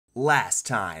Last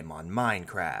time on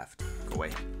Minecraft. Go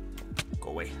away. Go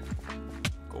away.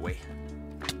 Go away.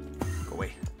 Go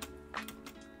away.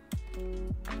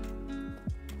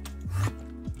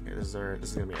 Okay, this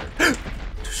is gonna be our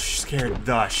scared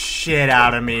the shit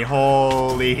out of me.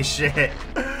 Holy shit.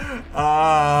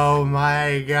 Oh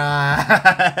my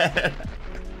god.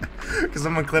 Cause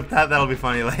someone clip that, that'll be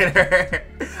funny later.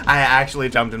 I actually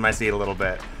jumped in my seat a little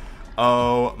bit.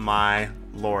 Oh my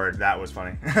lord, that was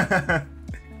funny.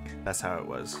 That's how it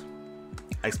was.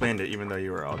 I explained it even though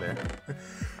you were all there.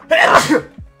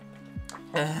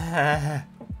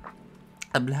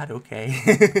 I'm not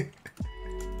okay.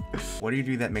 What do you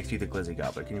do that makes you the glizzy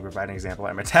gobbler? Can you provide an example?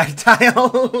 I'm a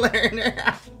tactile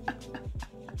learner.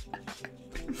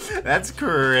 That's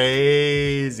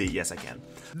crazy. Yes, I can.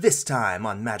 This time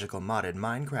on Magical Modded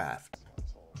Minecraft.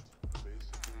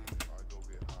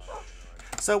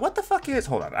 So what the fuck is?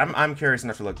 Hold on, I'm curious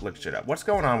enough to look shit up. What's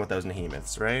going on with those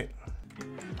behemoths, right?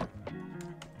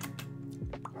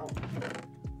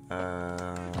 Yeah,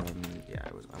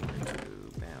 I'm going to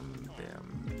bam, bam,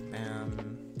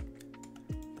 bam.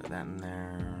 Put that in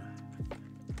there.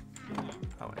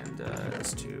 Oh, and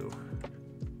this too.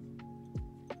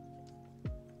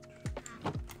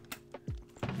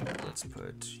 Let's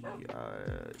put,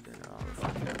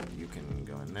 you can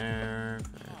go in there.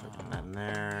 Put that in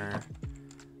there.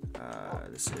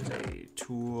 This is a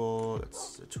tool.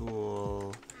 That's a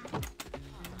tool.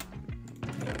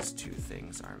 These two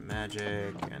things are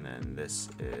magic, and then this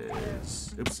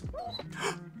is. Oops.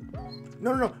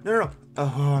 No.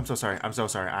 Oh, I'm so sorry. I'm so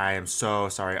sorry. I am so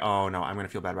sorry. Oh no, I'm gonna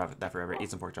feel bad about that forever. Eat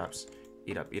some pork chops.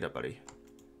 Eat up, buddy.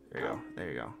 There you go. There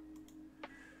you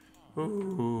go.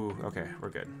 Ooh. Okay, we're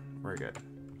good. We're good.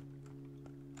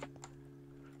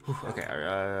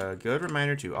 Okay, good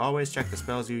reminder to always check the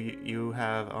spells you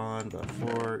have on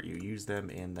before you use them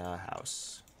in the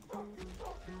house.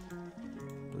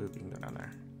 Blue, you can go down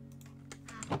there.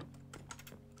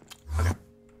 Okay.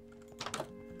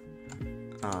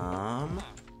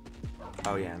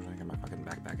 Oh yeah, I'm gonna get my fucking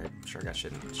backpack. I'm sure I got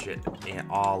shit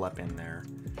all up in there.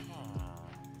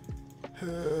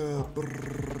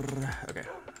 Okay.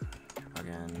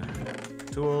 Again,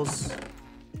 tools.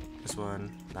 This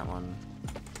one, that one.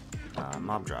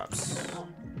 Mob drops.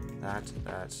 That.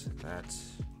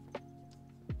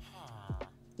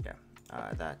 Yeah.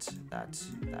 That.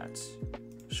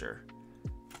 Sure.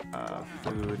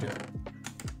 Food.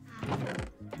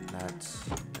 That.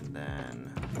 And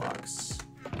then blocks.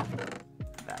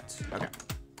 That. Okay.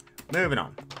 Moving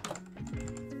on.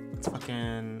 Let's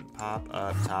fucking pop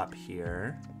up top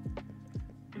here.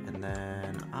 And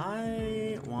then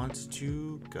I want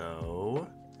to go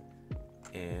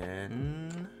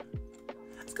in.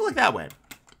 Let's go like that way.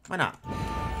 Why not?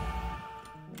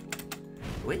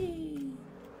 Whee!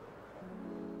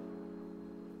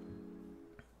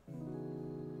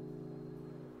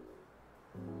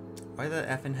 Why the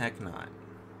effing heck not?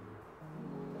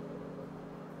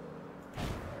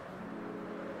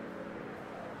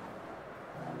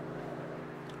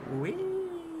 Whee!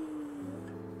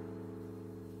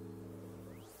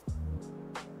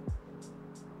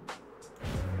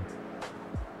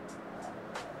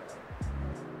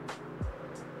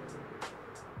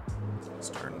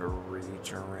 Starting to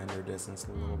reach our render distance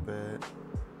a little bit.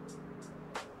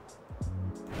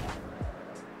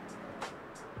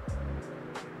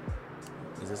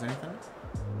 Is this anything?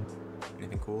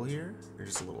 Anything cool here? Or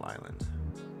just a little island?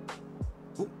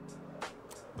 Ooh.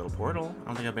 Little portal. I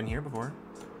don't think I've been here before.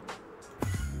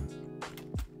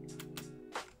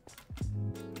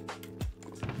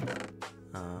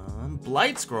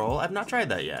 Blight scroll. I've not tried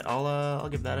that yet. I'll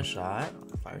give that a shot.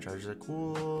 Fire charges are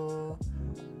cool.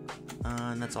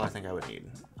 And that's all I think I would need.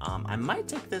 I might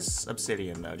take this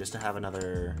obsidian though, just to have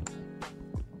another,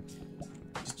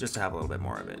 just to have a little bit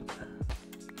more of it.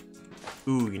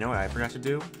 Ooh, you know what I forgot to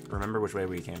do? Remember which way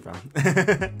we came from.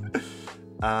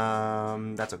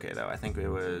 That's okay though. I think it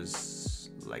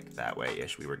was like that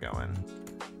way-ish we were going.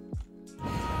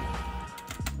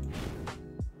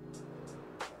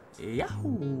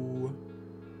 Yahoo!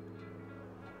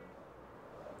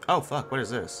 Oh fuck, what is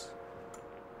this?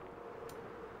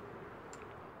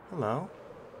 Hello?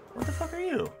 What the fuck are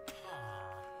you?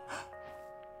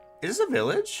 Is this a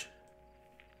village?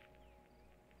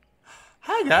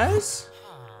 Hi guys!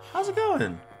 How's it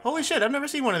going? Holy shit, I've never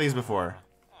seen one of these before.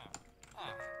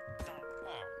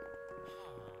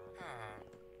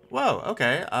 Whoa,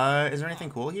 okay. Is there anything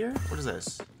cool here? What is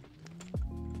this?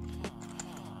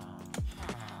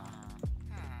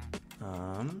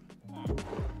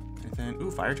 Anything?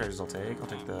 Ooh, fire charges I'll take. I'll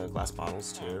take the glass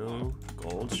bottles too.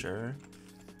 Gold, sure.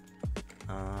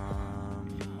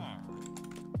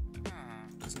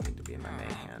 Doesn't be in my main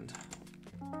hand.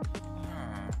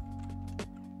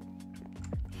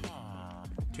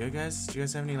 Do you guys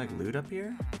have any like loot up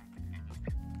here?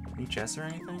 Any chests or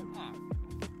anything?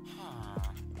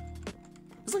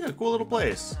 It's like a cool little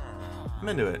place. I'm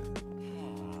into it.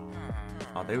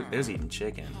 Oh, they was eating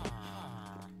chicken.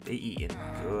 They eating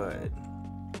good.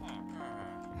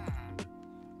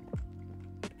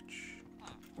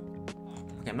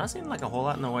 Okay, I'm not seeing like a whole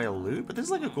lot in the way of loot, but this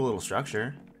is like a cool little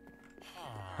structure.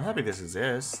 I'm happy this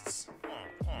exists.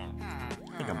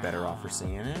 I think I'm better off for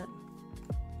seeing it.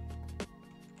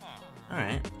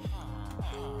 Alright.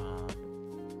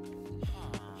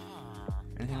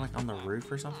 Anything like on the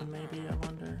roof or something maybe, I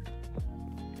wonder?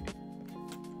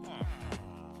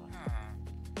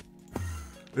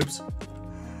 Oops.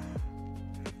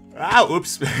 Ah,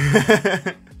 oops.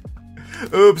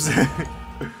 Oops.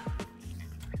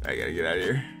 I gotta get out of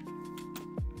here.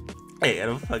 I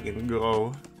gotta fucking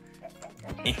go.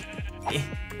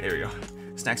 There we go.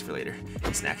 Snacks for later.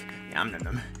 Snack. Yum num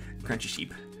num. Crunchy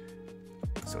sheep.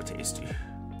 So tasty.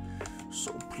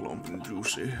 So plump and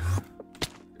juicy.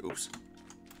 Oops.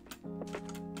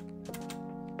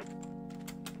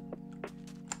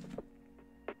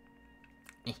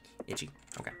 Itchy.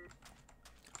 Okay.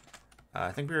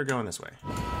 I think we were going this way.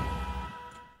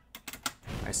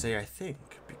 I say I think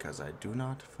because I do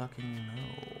not fucking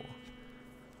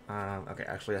know. Okay,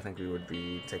 actually I think we would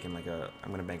be taking like a...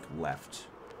 I'm gonna bank left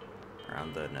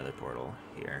around the nether portal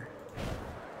here.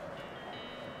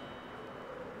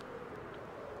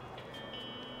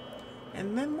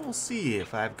 And then we'll see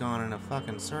if I've gone in a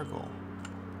fucking circle.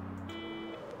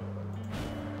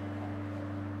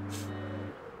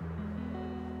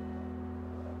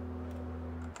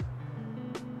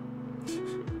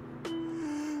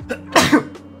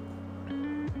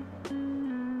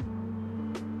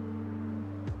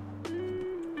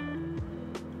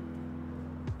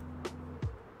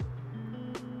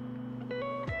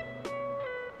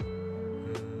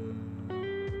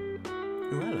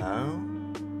 Hello.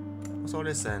 What's all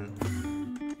this then?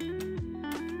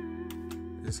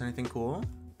 Is this anything cool?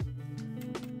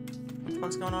 What the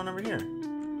fuck's going on over here?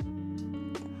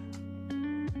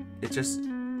 It just...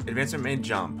 Advancement made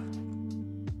jump.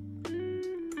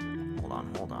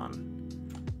 Hold on.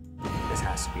 This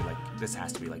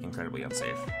has to be like incredibly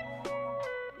unsafe.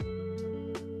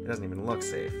 It doesn't even look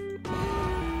safe.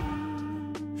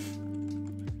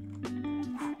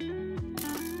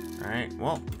 Alright,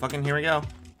 well, fucking here we go.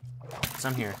 What's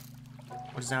down here?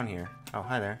 What's down here? Oh,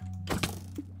 hi there.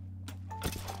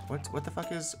 What the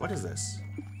fuck is... What is this?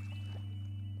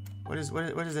 What is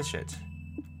this shit?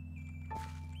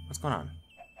 What's going on?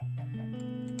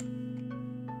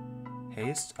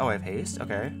 Haste? Oh, I have haste?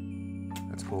 Okay.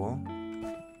 That's cool.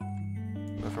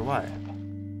 But for what?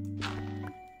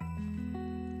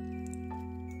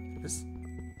 This...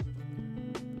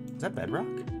 Is that bedrock?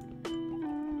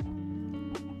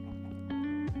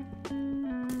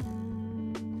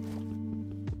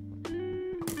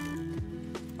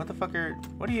 What the fuck are...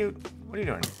 What are you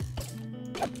doing?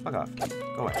 Fuck off.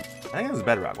 Go away. I think this is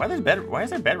bedrock. Why is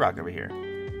there bedrock over here?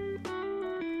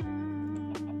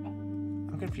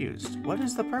 I'm confused. What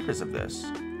is the purpose of this?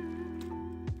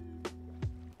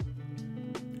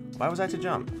 Why was I to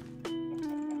jump?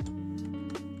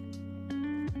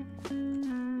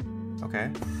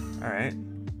 Okay. Alright.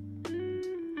 I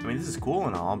mean, this is cool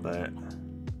and all, but...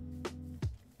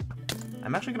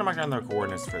 I'm actually gonna mark down the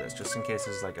coordinates for this, just in case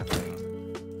this is like a thing.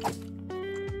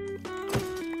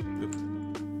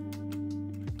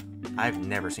 I've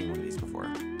never seen one of these before.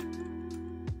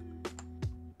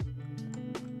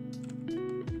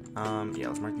 Yeah,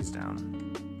 let's mark these down.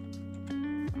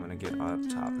 I'm gonna get up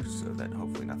top so that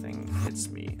hopefully nothing hits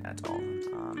me at all.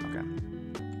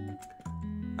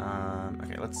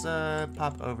 Okay, let's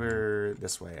pop over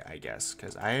this way, I guess,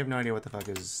 because I have no idea what the fuck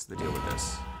is the deal with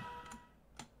this.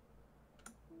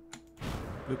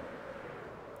 Boop.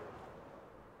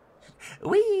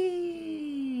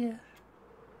 Whee!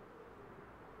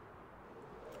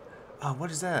 Oh,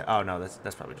 what is that? Oh no,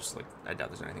 that's probably just like, I doubt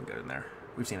there's anything good in there.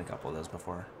 We've seen a couple of those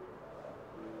before.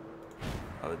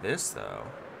 Oh, this though.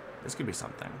 This could be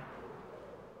something.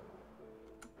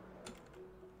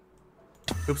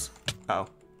 Oops. Uh-oh.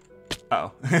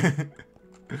 Uh-oh.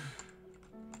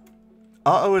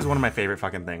 Uh-oh is one of my favorite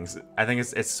fucking things. I think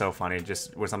it's so funny,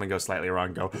 just when something goes slightly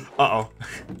wrong, go, uh-oh.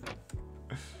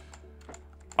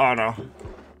 Oh no.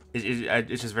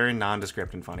 It's just very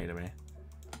nondescript and funny to me.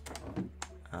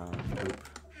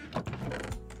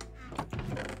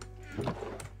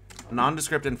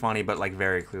 Nondescript and funny, but like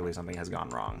very clearly something has gone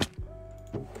wrong.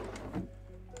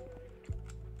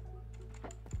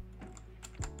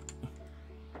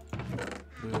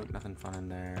 Boop. nothing fun in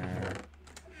there.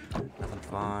 Nothing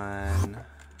fun.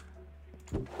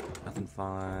 Nothing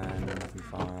fun. Nothing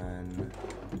fun.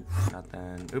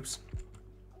 Nothing. Oops.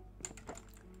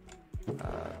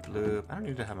 Blue. I don't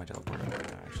need to have my teleport up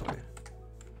right now, actually.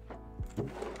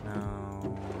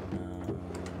 No,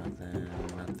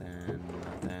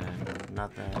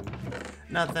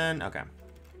 nothing. Okay.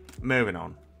 Moving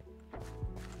on.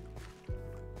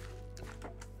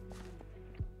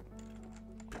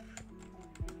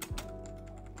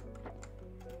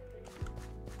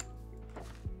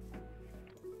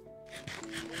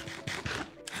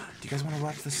 Do you guys want to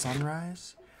watch the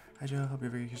sunrise? Hi Joe, hope your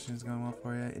vacation is going well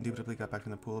for you. Indubitably got back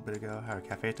from the pool a bit ago. How are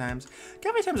cafe times?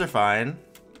 Cafe times are fine.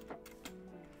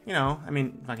 You know,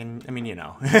 you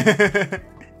know.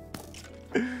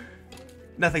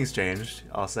 Nothing's changed,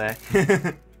 I'll say.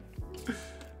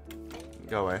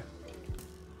 Go away.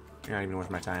 You're not even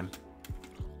worth my time.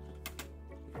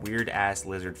 Weird ass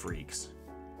lizard freaks.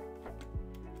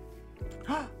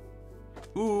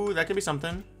 Ooh, that could be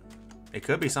something. It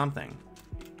could be something.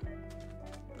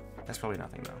 That's probably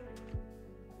nothing though.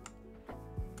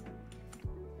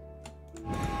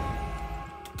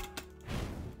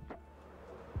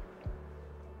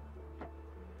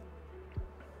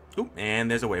 Ooh, and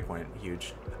there's a waypoint.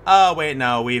 Huge. Oh, wait,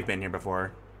 no, we've been here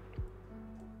before.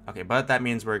 Okay, but that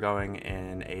means we're going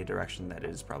in a direction that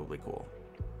is probably cool.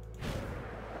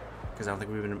 Because I don't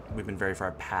think we've been very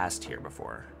far past here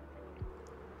before.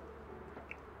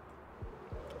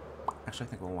 Actually, I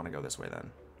think we'll want to go this way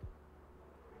then.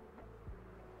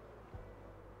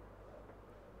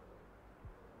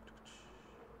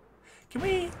 Can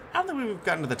we... I don't think we've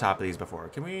gotten to the top of these before.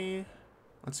 Can we...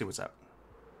 Let's see what's up.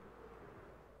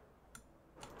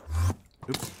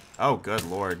 Oops. Oh, good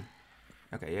lord.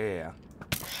 Okay, yeah.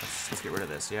 Let's get rid of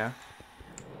this, yeah?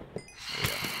 There we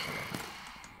go.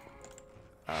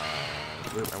 Okay.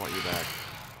 Bloop, I want you back.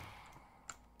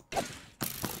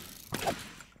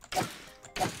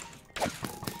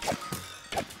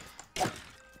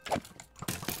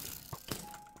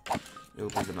 You'll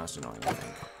be the most annoying, I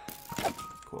think.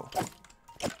 Cool.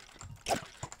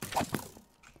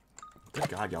 Good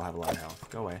god, y'all have a lot of health.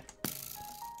 Go away.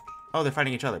 Oh, they're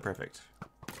fighting each other. Perfect.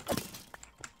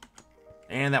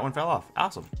 And that one fell off.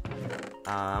 Awesome.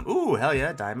 Ooh, hell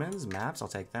yeah. Diamonds, maps. I'll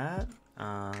take that.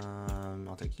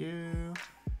 I'll take you.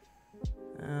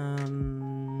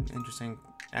 Interesting.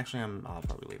 Actually, I'll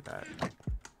probably leave that.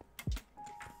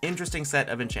 Interesting set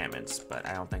of enchantments, but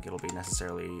I don't think it'll be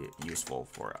necessarily useful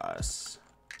for us.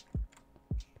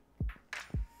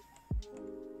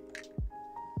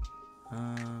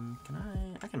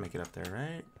 I can make it up there,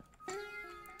 right?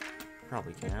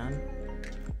 Probably can.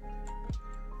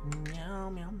 Meow,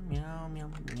 meow, meow, meow,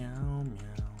 meow,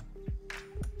 meow.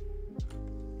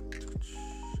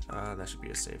 That should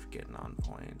be a safe getting on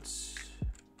point.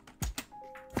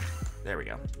 There we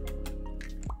go.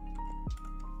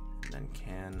 And then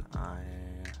can I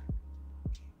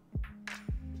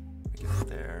get it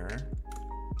there?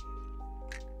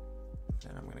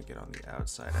 Then I'm gonna get on the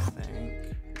outside, I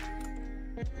think.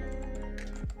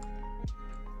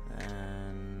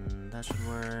 Then that should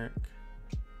work.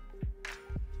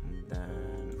 And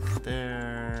then up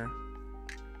there.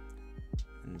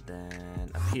 And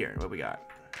then up here. What we got?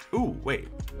 Ooh, wait.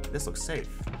 This looks safe.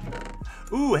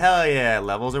 Ooh, hell yeah.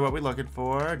 Levels are what we're looking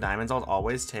for. Diamonds I'll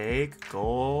always take.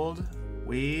 Gold.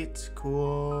 Wheat.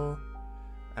 Cool.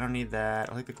 I don't need that.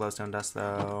 I'll take the glowstone dust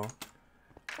though.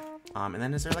 And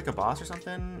then is there like a boss or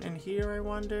something in here, I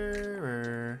wonder?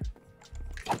 Or...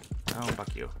 Oh,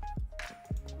 fuck you.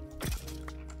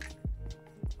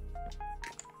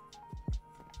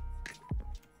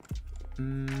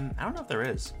 I don't know if there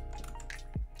is.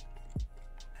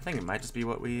 I think it might just be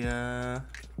what we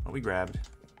grabbed.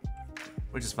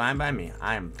 Which is fine by me.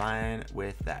 I am fine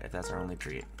with that, if that's our only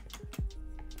treat.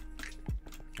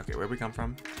 Okay, where'd we come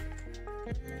from?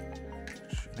 I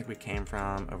think we came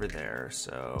from over there,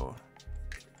 so...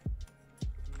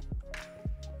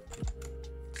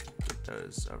 Get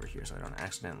those over here so I don't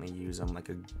accidentally use them like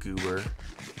a goober.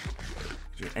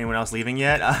 Anyone else leaving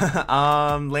yet?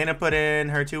 Lena put in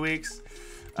her 2 weeks.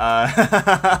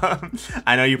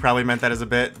 I know you probably meant that as a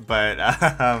bit, but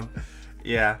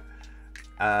yeah.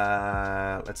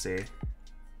 Let's see.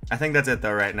 I think that's it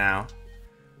though right now.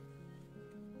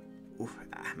 Oof,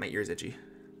 my ear's itchy.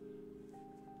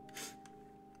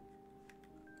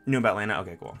 Knew about Lena?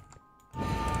 Okay, cool.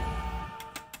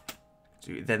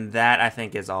 So then that I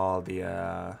think is all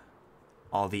the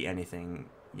anything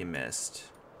you missed.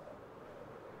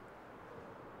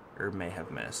 Or may have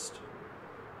missed.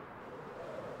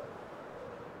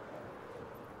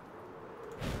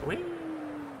 Whee!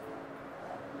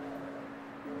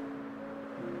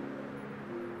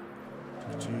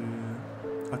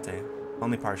 Okay.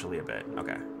 Only partially a bit.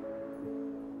 Okay.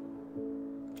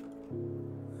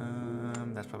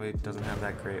 That probably doesn't have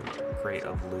that great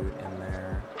of loot in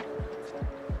there.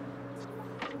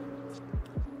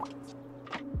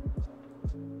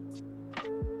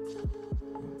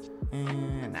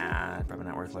 Nah, probably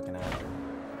not worth looking at.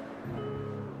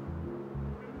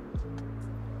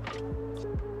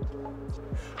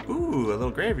 Ooh, a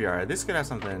little graveyard. This could have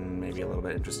something maybe a little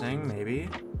bit interesting, maybe.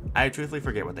 I truthfully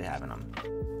forget what they have in them.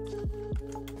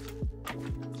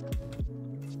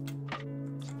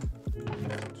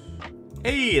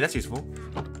 Hey, that's useful.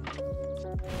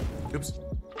 Oops.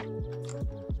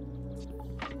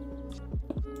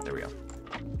 There we go.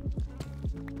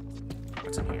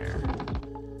 What's in here?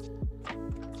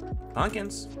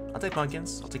 Pumpkins. I'll take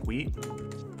pumpkins. I'll take wheat.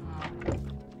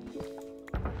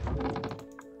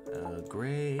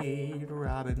 Great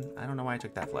robin. I don't know why I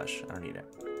took that flesh. I don't need it.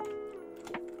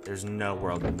 There's no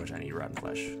world in which I need rotten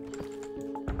flesh.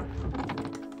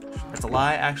 That's a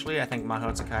lie, actually. I think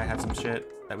Mahotsukai had some shit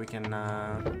that we can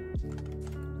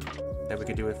that we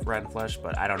could do with rotten flesh,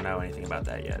 but I don't know anything about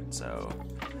that yet, so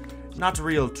not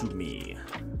real to me.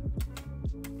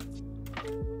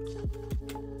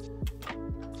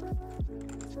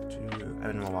 I'm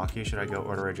in Milwaukee. Should I go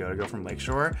order a Joe to go from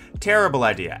Lakeshore? Terrible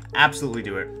idea. Absolutely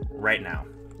do it right now.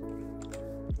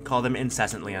 Call them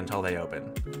incessantly until they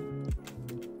open.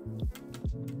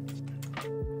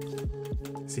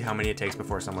 See how many it takes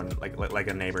before someone, like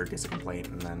a neighbor, gets a complaint,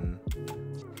 and then...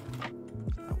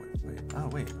 Oh,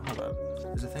 wait, hold up.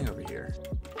 There's a thing over here.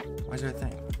 Why is there a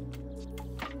thing?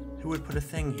 Who would put a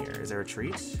thing here? Is there a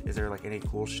treat? Is there, like, any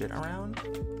cool shit around?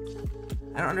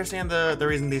 I don't understand the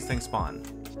reason these things spawn.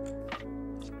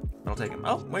 I'll take them.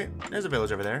 Oh, wait, there's a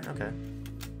village over there. Okay.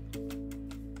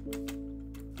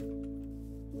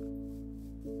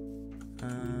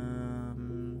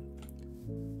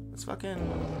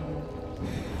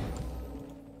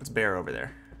 Let's bear over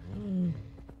there.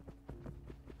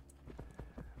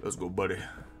 Let's go, buddy.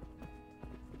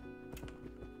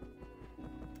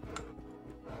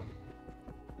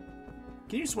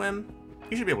 Can you swim?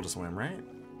 You should be able to swim, right?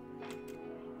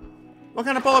 What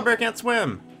kind of polar bear can't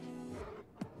swim?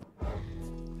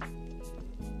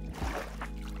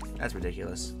 That's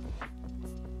ridiculous.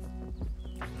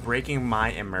 Breaking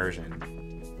my immersion.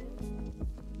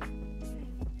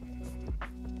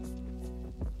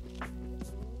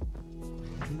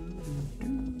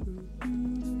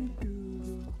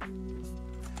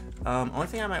 Only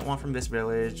thing I might want from this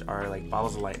village are like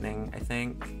bottles of lightning, I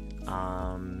think.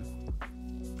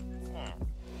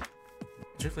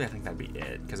 Truthfully, I think that'd be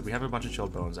it, because we have a bunch of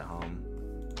chilled bones at home.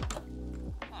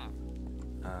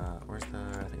 Where's the,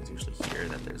 I think it's usually here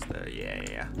that there's the,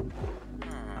 yeah.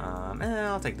 And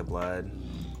I'll take the blood.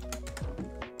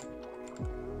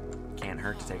 Can't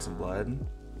hurt to take some blood.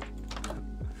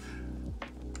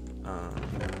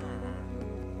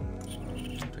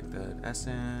 Take the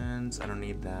essence. I don't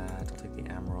need that. I'll take the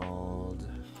emerald.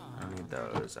 I don't need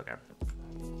those. Okay.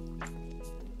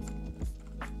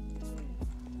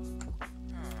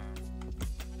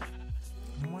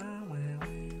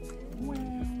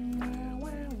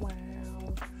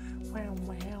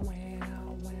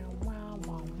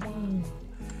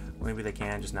 Maybe they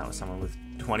can, just not with someone with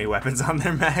 20 weapons on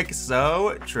their mech.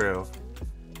 So true.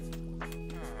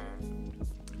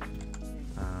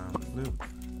 Loot.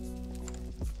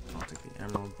 I'll take the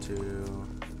emerald too.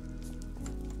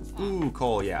 Ooh,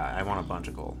 coal. Yeah, I want a bunch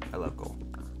of coal. I love coal.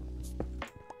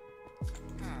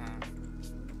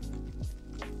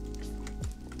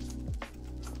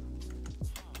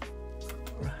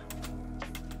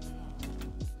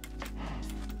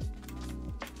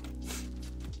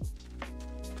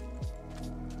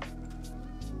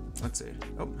 Let's see.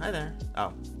 Oh, hi there.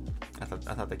 Oh, I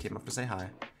thought they came up to say hi.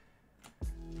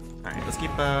 All right, let's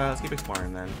keep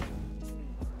exploring then.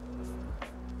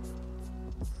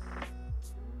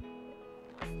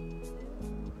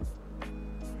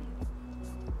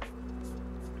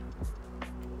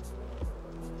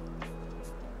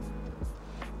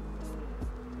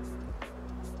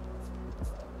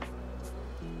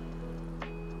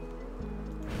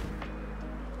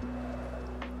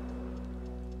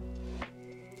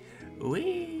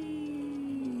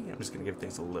 I'm just gonna give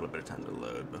things a little bit of time to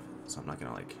load, so I'm not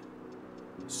gonna like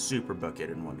super book it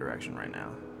in one direction right now.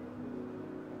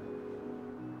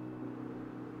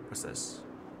 What's this?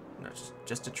 No,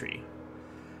 just a tree.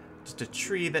 Just a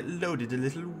tree that loaded a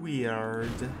little weird.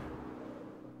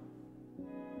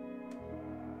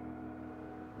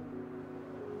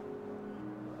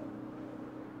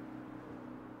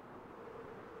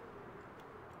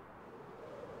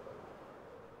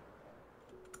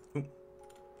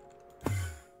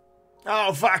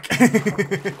 Oh, fuck!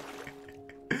 That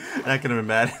could have been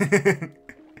bad.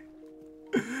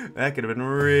 That could have been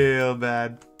real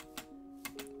bad.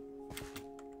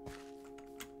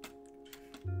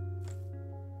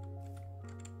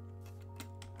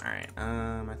 Alright,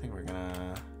 I think we're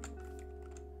gonna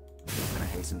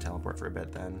hasten teleport for a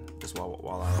bit then. Just while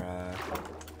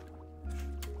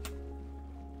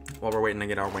we're waiting to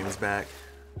get our wings back.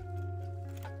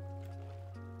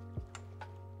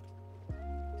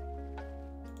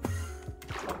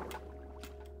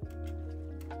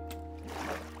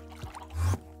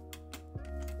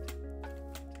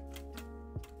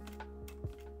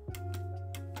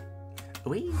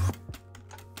 Wee.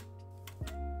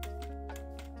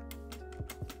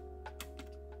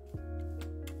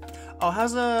 Oh,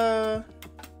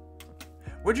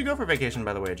 where'd you go for vacation,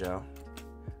 by the way, Joe?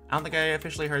 I don't think I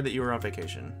officially heard that you were on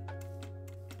vacation.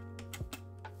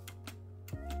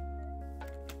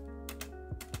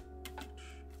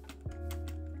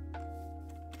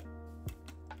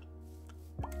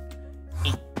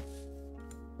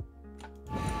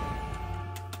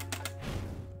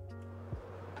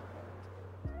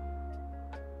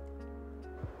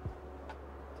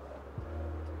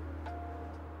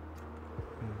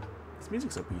 This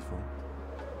music's so peaceful.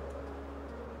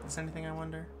 Is there anything I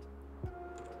wonder?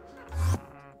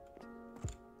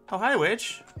 Oh, hi,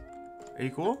 witch. Are you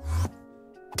cool?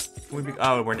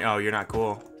 Oh, you're not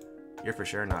cool. You're for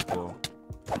sure not cool.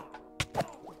 There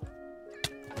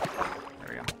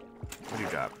we go. What do you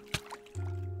drop?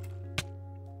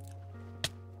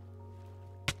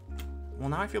 Well,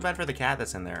 now I feel bad for the cat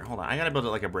that's in there. Hold on, I gotta build it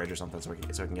like a bridge or something so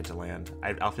I can get to land.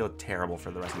 I'll feel terrible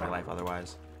for the rest of my life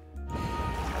otherwise.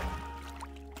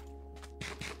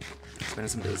 Spending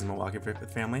some days in Milwaukee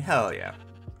with family? Hell yeah.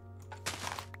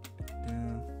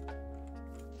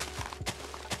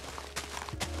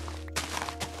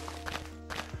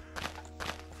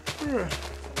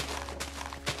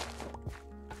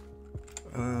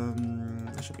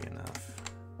 That should be enough.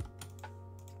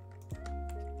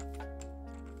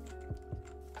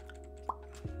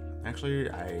 Actually,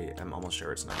 I am almost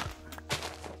sure it's not.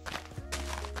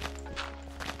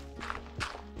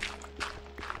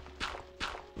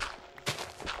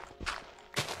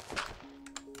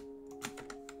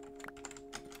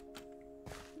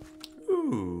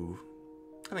 Ooh.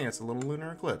 I think that's a little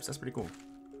lunar eclipse. That's pretty cool.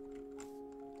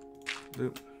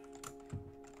 Boop.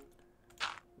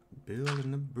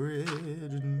 Building a bridge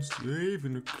and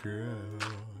saving a cat.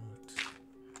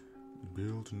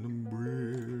 Building a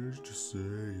bridge to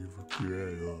save a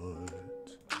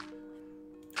cat.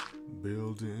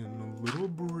 Building a little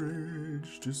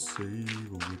bridge to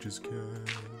save a witch's cat.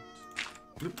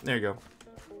 Bloop. There you go.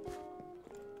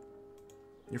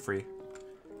 You're free.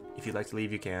 If you'd like to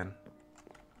leave, you can.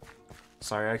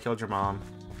 Sorry I killed your mom.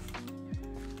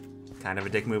 Kind of a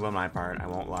dick move on my part, I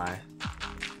won't lie.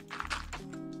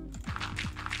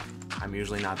 I'm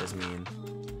usually not this mean.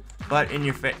 But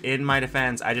in my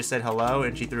defense, I just said hello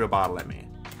and she threw a bottle at me.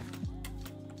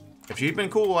 If she'd been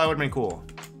cool, I would've been cool.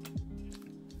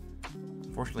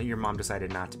 Unfortunately, your mom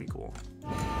decided not to be cool.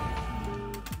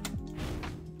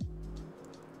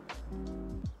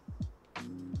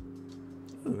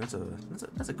 Ooh, that's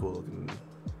a cool looking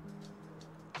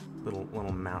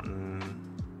little mountain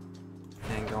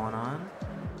thing going on.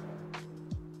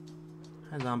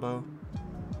 Hi, Zombo.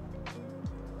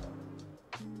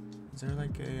 Is there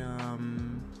like a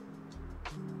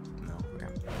no, okay. I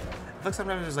feel like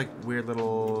sometimes there's like weird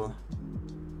little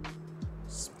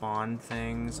spawn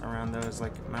things around those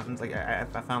like mountains. Like I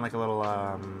found like a little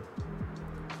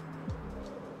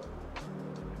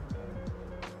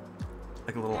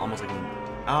almost like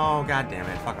oh god damn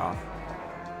it, fuck off.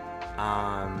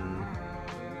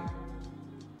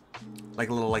 Like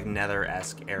a little like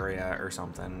nether-esque area or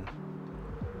something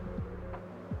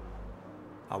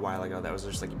a while ago that was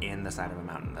just like in the side of a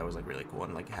mountain that was like really cool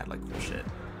and like had like cool shit.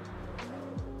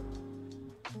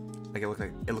 Like it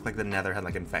looked like the nether had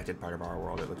like infected part of our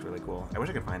world. It looked really cool. I wish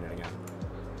I could find it again.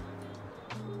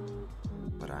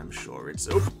 But I'm sure it's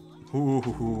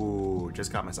ooh,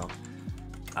 just caught myself.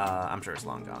 I'm sure it's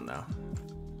long gone though.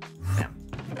 Damn.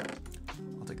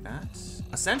 I'll take that.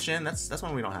 Ascension, that's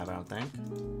one we don't have, I don't think.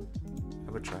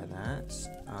 I would try that.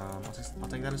 I'll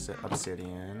take that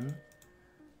obsidian.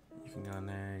 You can go in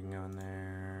there, you can go in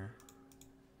there.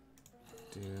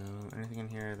 Do anything in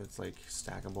here that's like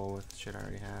stackable with shit I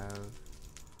already have?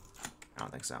 I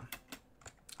don't think so.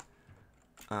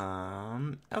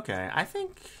 Okay, I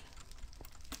think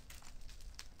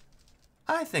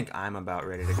I'm about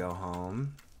ready to go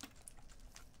home.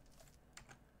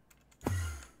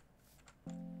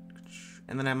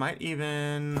 And then I might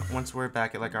even, once we're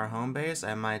back at like our home base,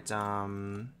 I might I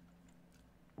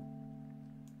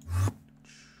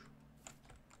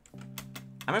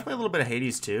might play a little bit of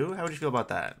Hades too. How would you feel about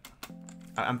that?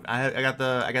 I got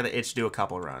the itch to do a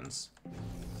couple runs.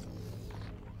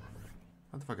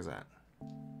 What the fuck is that?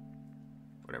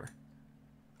 Whatever.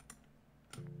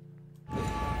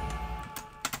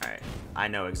 Alright. I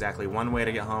know exactly one way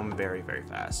to get home very, very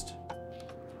fast.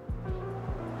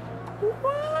 Woo!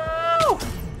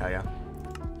 Hell yeah.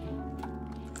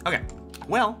 Okay.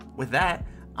 Well, with that,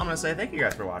 I'm gonna say thank you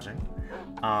guys for watching.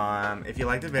 If you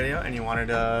liked the video and you wanted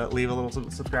to leave a little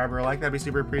subscribe or a like, that'd be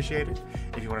super appreciated.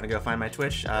 If you wanted to go find my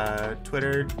Twitch,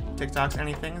 Twitter, TikToks,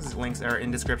 anything, links are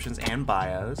in descriptions and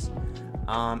bios.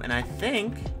 And I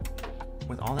think,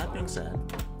 with all that being said,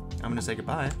 I'm gonna say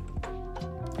goodbye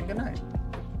and good night.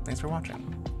 Thanks for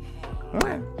watching.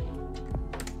 Okay.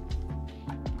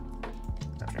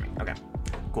 Stop streaming. Okay.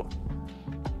 Cool.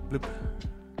 Bloop.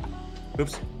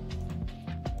 Oops.